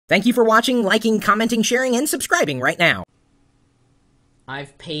Thank you for watching, liking, commenting, sharing, and subscribing right now.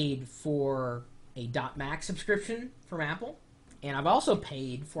 I've paid for a .Mac subscription from Apple, and I've also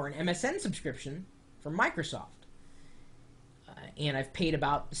paid for an MSN subscription from Microsoft. And I've paid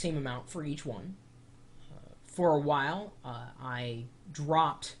about the same amount for each one. For a while, I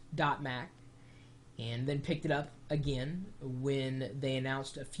dropped .Mac and then picked it up again when they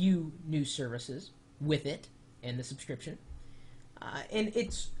announced a few new services with it and the subscription. And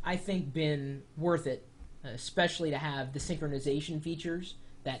it's, I think, been worth it, especially to have the synchronization features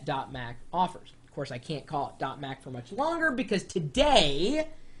that .Mac offers. Of course, I can't call it .Mac for much longer because today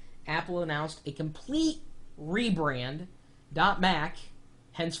Apple announced a complete rebrand. .Mac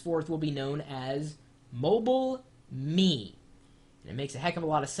henceforth will be known as MobileMe. And it makes a heck of a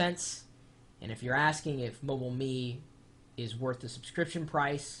lot of sense. And if you're asking if MobileMe is worth the subscription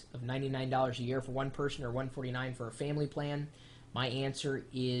price of $99 a year for one person or $149 for a family plan, my answer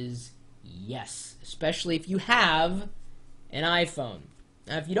is yes, especially if you have an iPhone.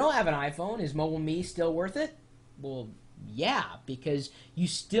 Now, if you don't have an iPhone, is MobileMe still worth it? Well, yeah, because you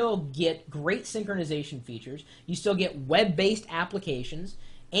still get great synchronization features, you still get web-based applications,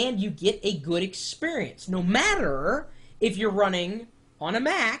 and you get a good experience, no matter if you're running on a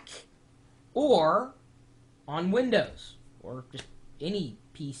Mac or on Windows or just any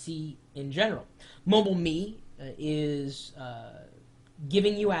PC in general. MobileMe is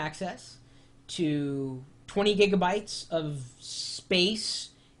giving you access to 20 gigabytes of space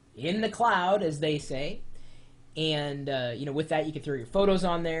in the cloud, as they say. And with that, you can throw your photos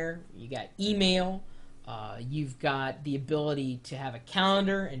on there. You got email. You've got the ability to have a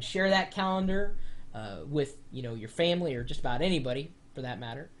calendar and share that calendar with your family or just about anybody for that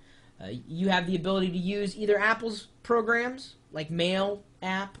matter. You have the ability to use either Apple's programs like Mail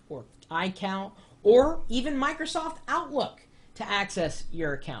app or iCal, or even Microsoft Outlook to access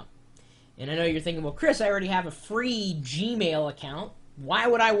your account. And I know you're thinking, well, Chris, I already have a free Gmail account. Why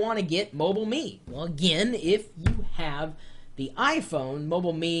would I want to get MobileMe? Well, again, if you have the iPhone,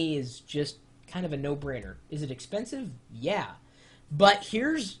 MobileMe is just kind of a no-brainer. Is it expensive? Yeah. But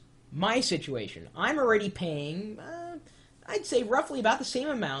here's my situation. I'm already paying, I'd say roughly about the same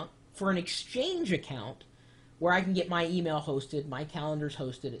amount for an Exchange account where I can get my email hosted, my calendars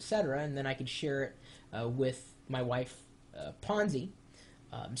hosted, etc., and then I can share it with my wife, Ponzi.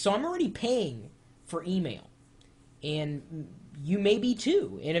 So I'm already paying for email. And you may be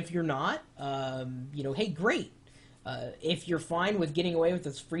too. And if you're not, hey, great. If you're fine with getting away with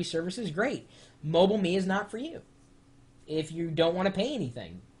those free services, great. MobileMe is not for you. If you don't want to pay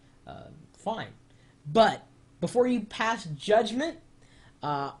anything, fine. But before you pass judgment,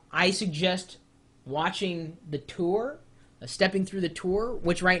 I suggest watching the tour, stepping through the tour,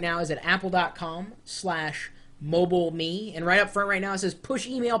 which right now is at apple.com/MobileMe. And right up front right now it says push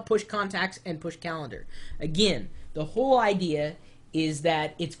email, push contacts, and push calendar. Again, the whole idea is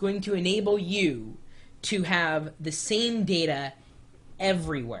that it's going to enable you to have the same data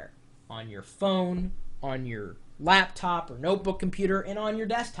everywhere, on your phone, on your laptop or notebook computer, and on your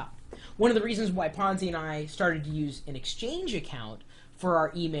desktop. One of the reasons why Ponzi and I started to use an Exchange account for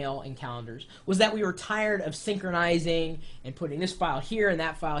our email and calendars was that we were tired of synchronizing and putting this file here and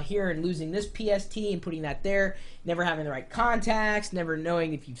that file here and losing this PST and putting that there, never having the right contacts, never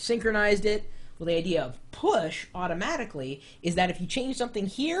knowing if you've synchronized it. Well, the idea of push automatically is that if you change something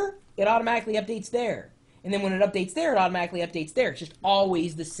here, it automatically updates there. And then when it updates there, it automatically updates there. It's just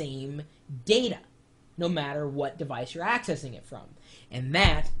always the same data, no matter what device you're accessing it from. And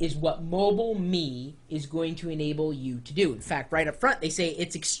that is what MobileMe is going to enable you to do. In fact, right up front, they say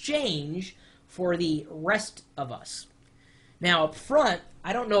it's Exchange for the rest of us. Now, up front,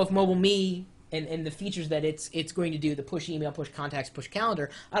 I don't know if MobileMe and the features that it's going to do, the push email, push contacts, push calendar,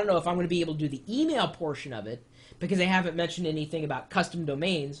 I don't know if I'm going to be able to do the email portion of it because they haven't mentioned anything about custom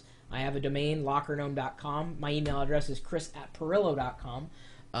domains. I have a domain, lockergnome.com. My email address is chris@pirillo.com.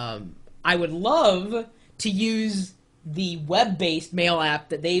 I would love to use the web-based mail app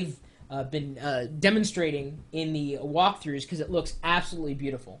that they've been demonstrating in the walkthroughs because it looks absolutely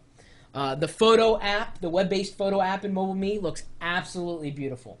beautiful. The photo app, the web-based photo app in MobileMe looks absolutely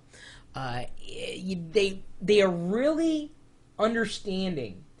beautiful. They are really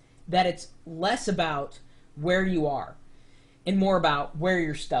understanding that it's less about where you are and more about where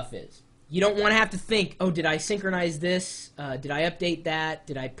your stuff is. You don't want to have to think, oh, did I synchronize this? Did I update that?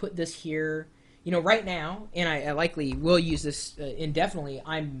 Did I put this here? Right now, and I likely will use this indefinitely,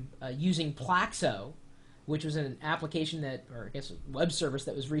 I'm using Plaxo, which was an application that, or I guess a web service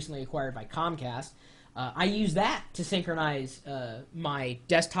that was recently acquired by Comcast. I use that to synchronize my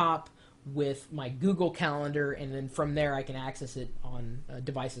desktop with my Google Calendar, and then from there I can access it on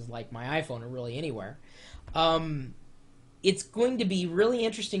devices like my iPhone or really anywhere. It's going to be really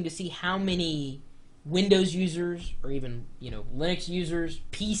interesting to see how many Windows users or even Linux users,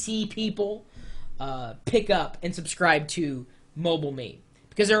 PC people, pick up and subscribe to MobileMe,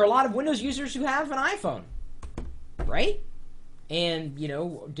 because there are a lot of Windows users who have an iPhone, right? And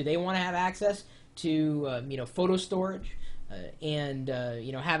do they want to have access to photo storage? And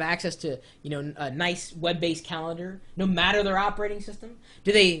have access to a nice web-based calendar, no matter their operating system?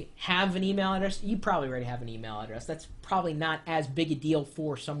 Do they have an email address? You probably already have an email address. That's probably not as big a deal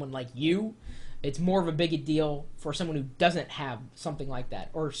for someone like you. It's more of a big a deal for someone who doesn't have something like that,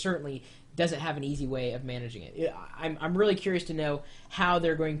 or certainly doesn't have an easy way of managing it. I'm really curious to know how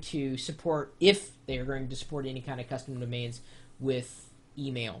they're going to support, if they are going to support any kind of custom domains with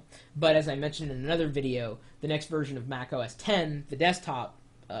email. But as I mentioned in another video, the next version of Mac OS X, the desktop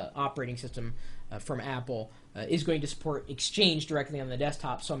operating system from Apple, is going to support Exchange directly on the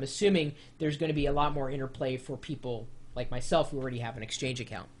desktop. So I'm assuming there's going to be a lot more interplay for people like myself who already have an Exchange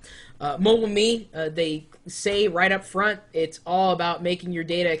account. MobileMe, they say right up front, it's all about making your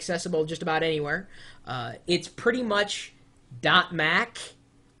data accessible just about anywhere. It's pretty much .Mac,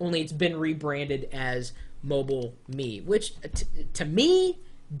 only it's been rebranded as MobileMe, which to me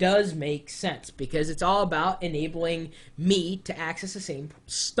does make sense, because it's all about enabling me to access the same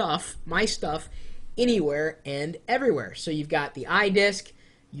stuff, my stuff, anywhere and everywhere. So you've got the iDisk,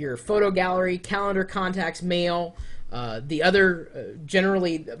 your photo gallery, calendar, contacts, mail. The other,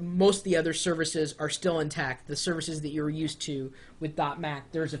 generally, most of the other services are still intact. The services that you're used to with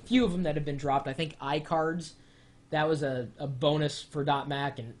 .Mac, there's a few of them that have been dropped. I think iCards, that was a bonus for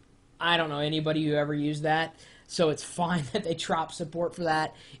 .Mac, and I don't know anybody who ever used that, so it's fine that they drop support for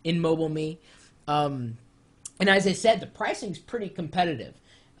that in MobileMe. And as I said, the pricing's pretty competitive.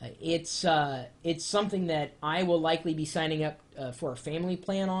 It's something that I will likely be signing up for a family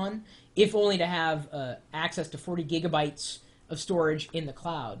plan on, if only to have access to 40 gigabytes of storage in the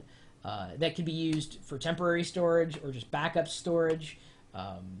cloud. That could be used for temporary storage or just backup storage.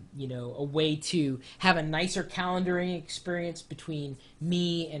 A way to have a nicer calendaring experience between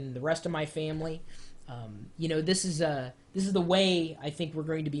me and the rest of my family. This is the way I think we're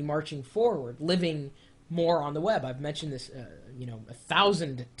going to be marching forward, living more on the web. I've mentioned this,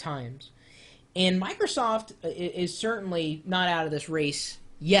 1,000 times. And Microsoft is certainly not out of this race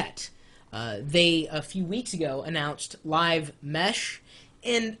yet. They, a few weeks ago, announced Live Mesh,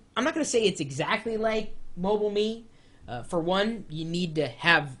 and I'm not going to say it's exactly like MobileMe. For one, you need to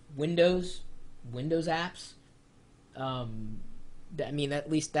have Windows apps.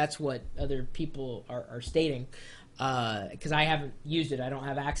 At least that's what other people are stating. Because I haven't used it. I don't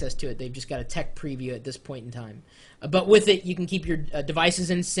have access to it. They've just got a tech preview at this point in time. But with it, you can keep your devices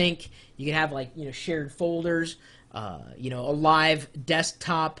in sync. You can have shared folders. A live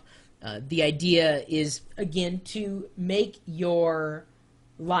desktop. The idea is, again, to make your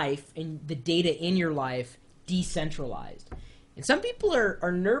life and the data in your life decentralized. And some people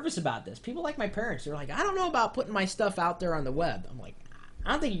are nervous about this. People like my parents, they're like, I don't know about putting my stuff out there on the web. I'm like,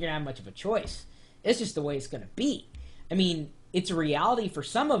 I don't think you're going to have much of a choice. It's just the way it's going to be. I mean, it's a reality for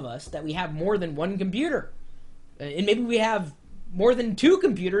some of us that we have more than one computer. And maybe we have more than 2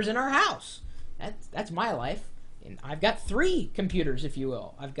 computers in our house. That's my life. And I've got 3 computers, if you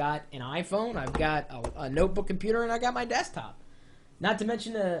will. I've got an iPhone, I've got a notebook computer, and I got my desktop. Not to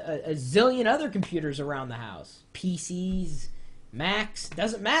mention a zillion other computers around the house. PCs, Macs,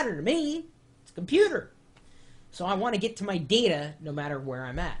 doesn't matter to me. It's a computer. So I want to get to my data no matter where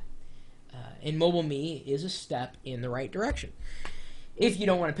I'm at. And MobileMe is a step in the right direction. If you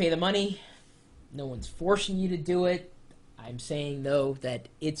don't want to pay the money, no one's forcing you to do it. I'm saying, though, that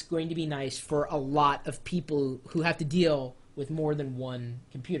it's going to be nice for a lot of people who have to deal with more than one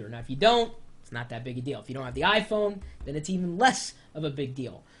computer. Now, if you don't, it's not that big a deal. If you don't have the iPhone, then it's even less of a big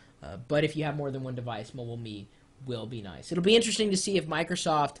deal. But if you have more than one device, MobileMe will be nice. It'll be interesting to see if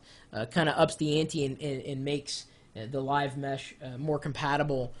Microsoft kind of ups the ante and makes the Live Mesh more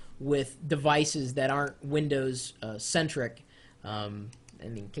compatible with devices that aren't Windows-centric.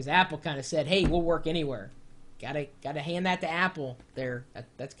 Because Apple kind of said, hey, we'll work anywhere. Gotta hand that to Apple there.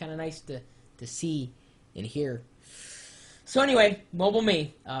 That's kind of nice to see and hear. So anyway,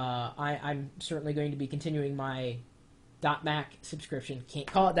 MobileMe. I'm certainly going to be continuing my .Mac subscription. Can't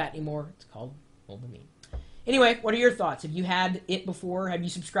call it that anymore. It's called MobileMe. Anyway, what are your thoughts? Have you had it before? Have you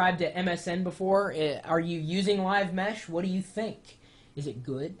subscribed to MSN before? Are you using Live Mesh? What do you think? Is it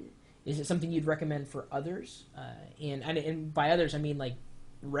good? Is it something you'd recommend for others? And by others, I mean like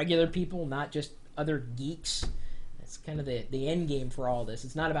regular people, not just other geeks. That's kind of the end game for all this.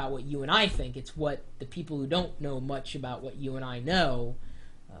 It's not about what you and I think. It's what the people who don't know much about what you and I know,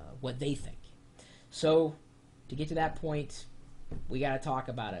 what they think. So to get to that point, we got to talk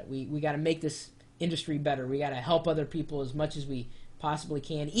about it. We got to make this industry better. We got to help other people as much as we possibly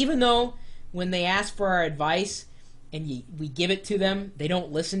can. Even though when they ask for our advice and we give it to them, they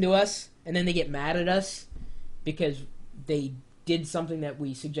don't listen to us, and then they get mad at us because they did something that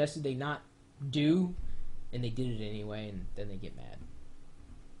we suggested they not do, and they did it anyway, and then they get mad.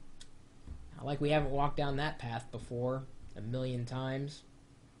 Like we haven't walked down that path before a million times.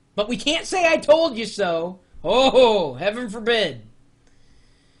 But we can't say I told you so. Oh, heaven forbid.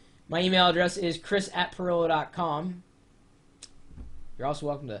 My email address is chris@pirillo.com. You're also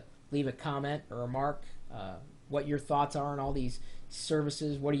welcome to leave a comment or remark what your thoughts are on all these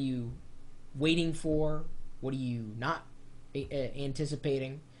services. What are you waiting for? What are you not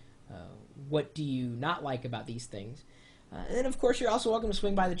anticipating? What do you not like about these things? And then, of course, you're also welcome to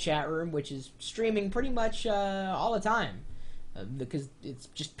swing by the chat room, which is streaming pretty much all the time. Because it's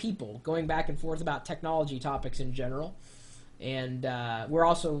just people going back and forth about technology topics in general. And we're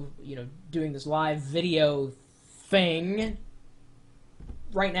also, doing this live video thing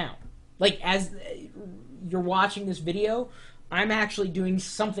right now. Like, as you're watching this video, I'm actually doing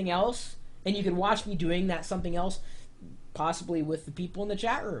something else, and you can watch me doing that something else, possibly with the people in the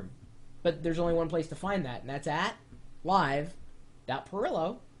chat room. But there's only one place to find that, and that's at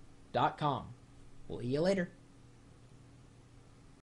live.pirillo.com. We'll see you later.